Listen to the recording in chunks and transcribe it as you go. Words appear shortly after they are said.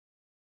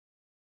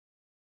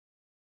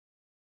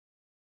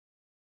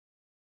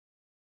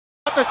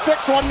The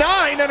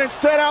 619 and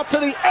instead out to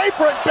the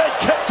apron. Big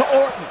kick to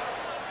Orton.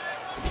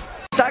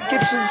 Zach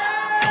Gibson's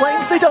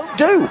claims they don't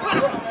do.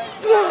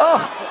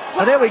 Oh,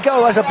 and there we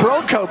go as a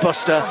Bronco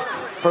Buster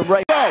from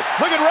Rey.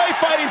 Look at Rey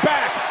fighting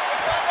back.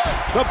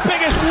 The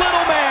biggest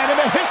little man in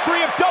the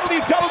history of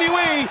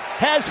WWE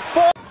has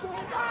fought.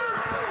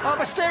 Oh,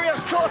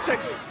 Mysterio's caught him.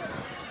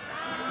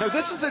 Now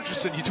this is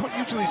interesting. You don't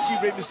usually see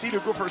Rey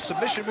Mysterio go for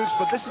submission moves,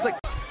 but this is like...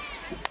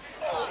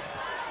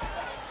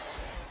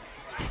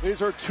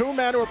 These are two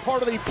men who are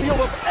part of the field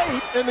of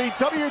 8 in the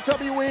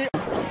WWE.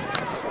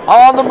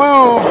 On the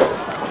move.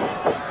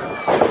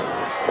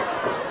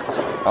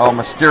 Oh,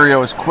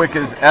 Mysterio as quick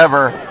as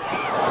ever.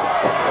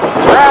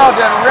 Round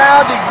and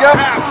round he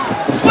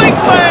goes. Sling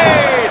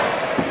blade!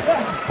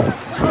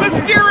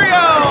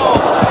 Mysterio!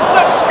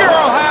 Let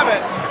Skiro have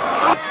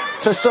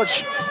it! To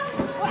such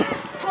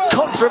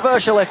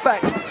controversial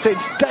effect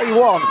since day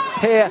one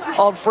here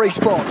on Free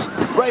Sports.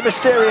 Rey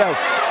Mysterio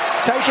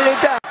taking him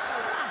down.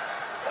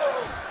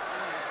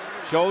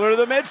 Shoulder to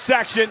the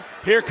midsection.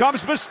 Here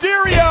comes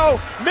Mysterio.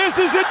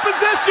 Misses in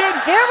position.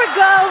 Here we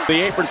go.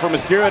 The apron for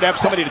Mysterio to have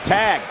somebody to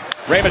tag.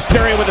 Rey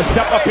Mysterio with a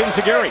step-up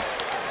enziguri.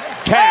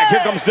 Tag. Here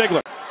comes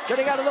Ziggler.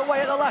 Getting out of the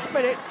way at the last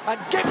minute, and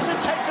Gibson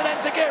takes an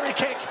enziguri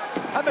kick,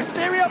 and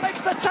Mysterio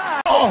makes the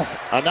tag. Oh,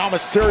 and now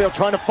Mysterio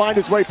trying to find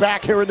his way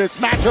back here in this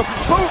matchup.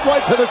 Boot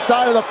right to the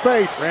side of the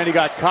face. Randy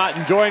got caught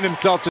enjoying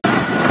himself.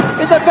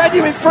 In the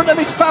venue, in front of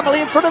his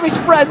family, in front of his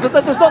friends, and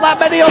there's not that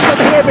many of them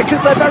here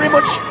because they're very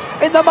much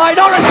in the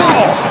minority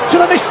to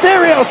the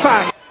Mysterio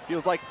fan.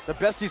 Feels like the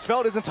best he's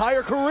felt his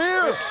entire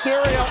career.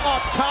 Mysterio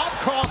up top,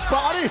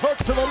 crossbody, hook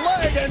to the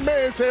leg, and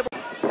May is able.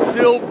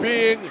 Still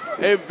being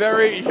a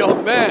very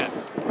young man.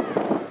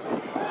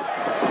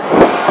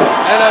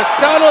 And a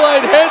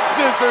satellite head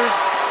scissors.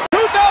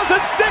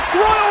 2006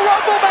 Royal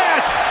Rumble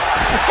match.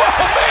 Oh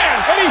man!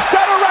 And he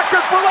set a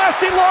record for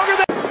lasting longer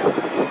than.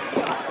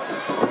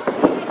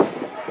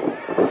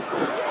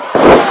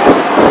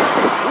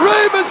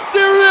 Rey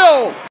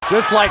Mysterio!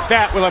 Just like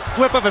that, with a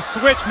flip of a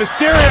switch,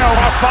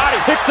 Mysterio body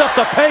picks up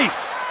the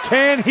pace.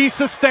 Can he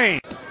sustain?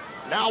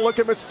 Now look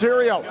at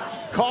Mysterio,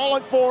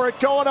 calling for it,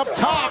 going up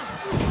top,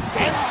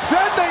 and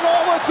sending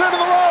all this into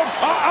the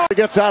ropes. He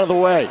gets out of the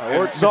way.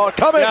 Orton saw it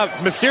coming. Yeah,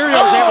 Mysterio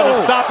was able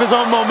to stop his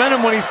own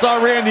momentum when he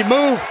saw Randy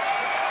move.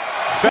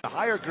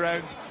 Higher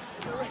ground.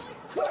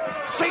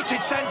 Seated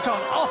senton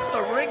off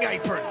the ring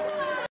apron.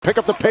 Pick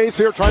up the pace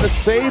here, trying to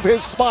save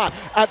his spot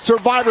at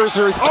Survivor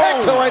Series.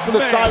 Kick to right to the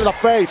side of the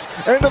face,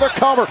 into the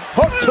cover,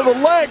 hook to the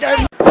leg,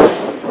 and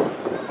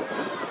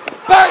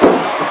Bang!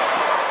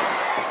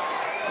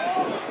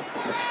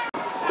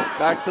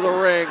 Back to the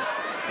ring.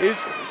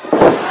 He's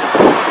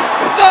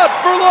not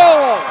for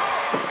long.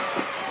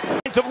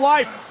 of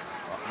life.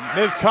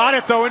 Miz caught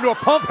it though into a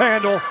pump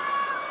handle.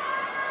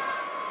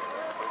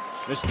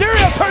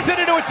 Mysterio turns it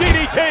into a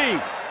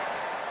DDT.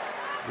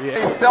 He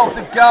felt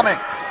it coming.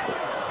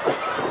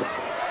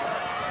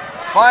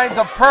 Finds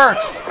a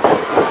perch.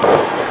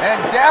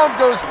 And down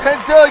goes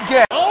Penta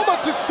again.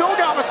 Almost has still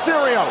got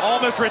Mysterio.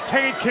 Almost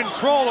retained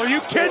control. Are you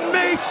kidding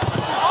me?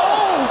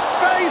 Oh,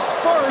 face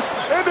first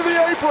into the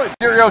apron.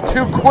 Mysterio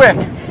too quick.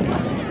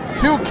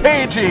 Too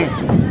cagey.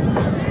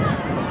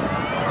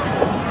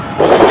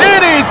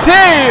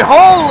 DDT!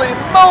 Holy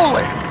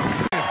moly!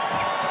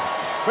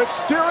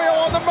 Mysterio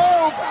on the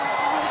move.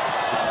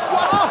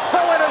 Wow!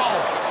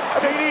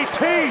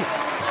 DDT.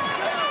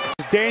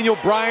 Daniel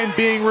Bryan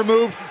being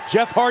removed.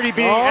 Jeff Hardy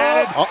being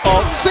added.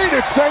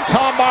 Seated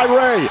senton by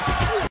Rey.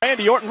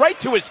 Randy Orton right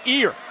to his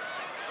ear.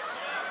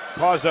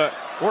 Cause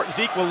Orton's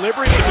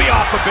equilibrium to be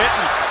off a bit.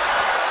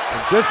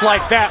 And just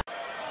like that.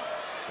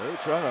 Rey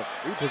trying to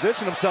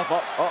reposition himself.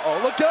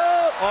 Look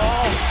out!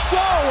 Oh,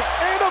 so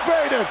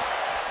innovative.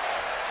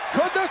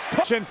 Could this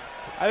push?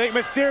 I think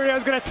Mysterio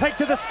is going to take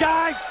to the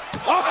skies.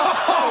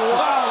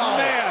 Oh,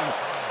 man.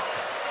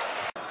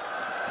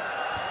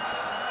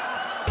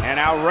 And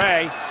now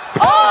Rey.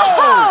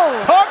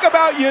 Oh! Talk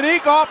about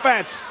unique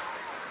offense.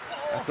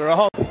 After a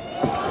hook.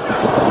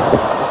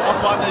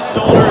 Up on the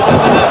shoulders and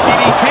then a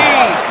DDT.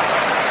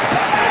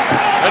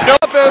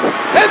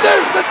 And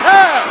there's the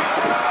tag.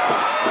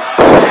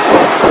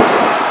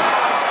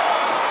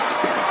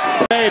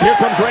 Here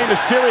comes Rey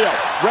Mysterio.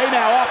 Rey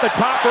now off the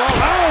top rope.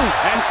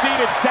 And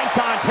seated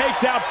senton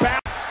takes out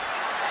back.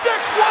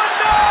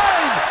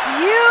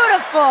 619!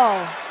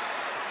 Beautiful.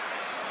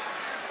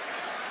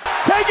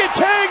 Take it,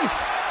 King!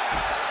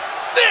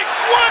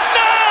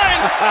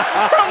 619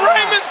 from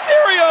Rey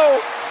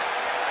Mysterio.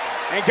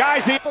 And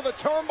guys, he for the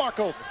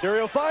turnbuckles.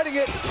 Mysterio fighting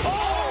it.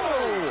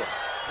 Oh!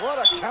 What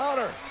a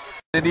counter.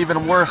 An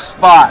even worse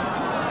spot.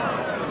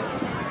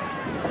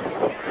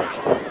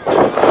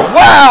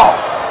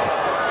 Wow!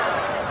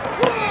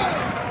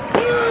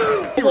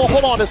 Well,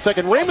 hold on a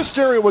second. Rey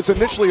Mysterio was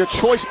initially a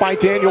choice by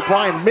Daniel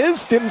Bryan.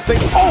 Miz didn't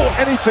think,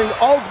 anything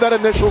of that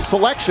initial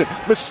selection.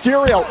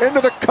 Mysterio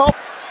into the cup.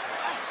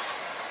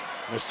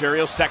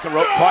 Mysterio's second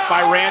rope caught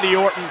by Randy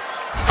Orton.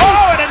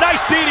 Oh, and a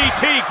nice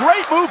DDT.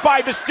 Great move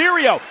by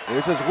Mysterio.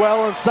 This is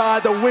well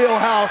inside the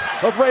wheelhouse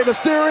of Rey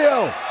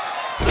Mysterio.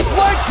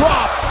 Leg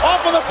drop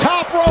off of the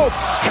top rope.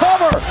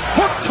 Cover.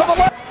 Hook to the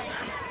leg.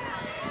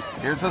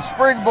 Here's a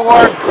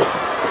springboard.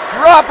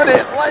 Dropping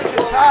it like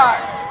it's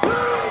hot.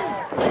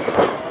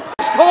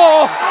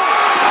 Call.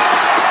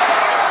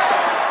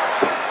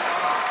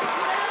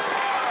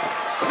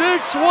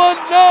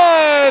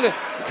 619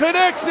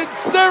 connects in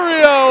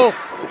stereo.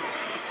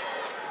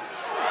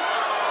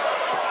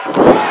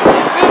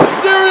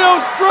 Mysterio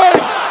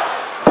strikes.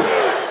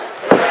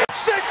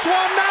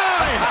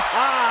 619.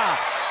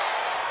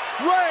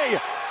 Rey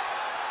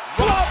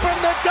dropping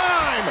the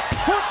dime.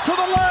 Hook to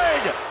the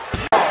leg.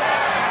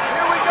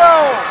 Here we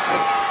go.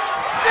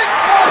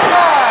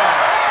 619.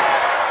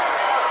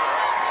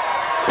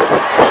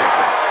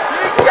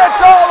 He gets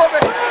all of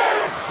it.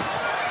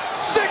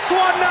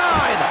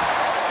 619.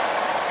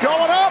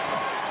 Going up.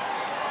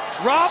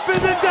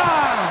 Dropping the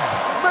dime.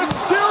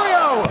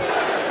 Mysterio.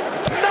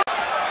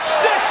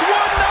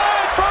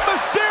 619 from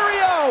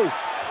Mysterio.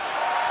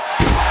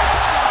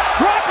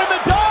 Dropping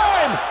the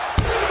dime.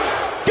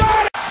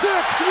 Got it.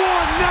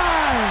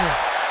 619.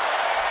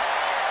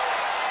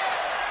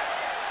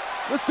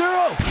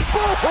 Mysterio.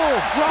 Boom.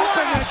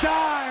 Dropping the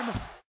dime.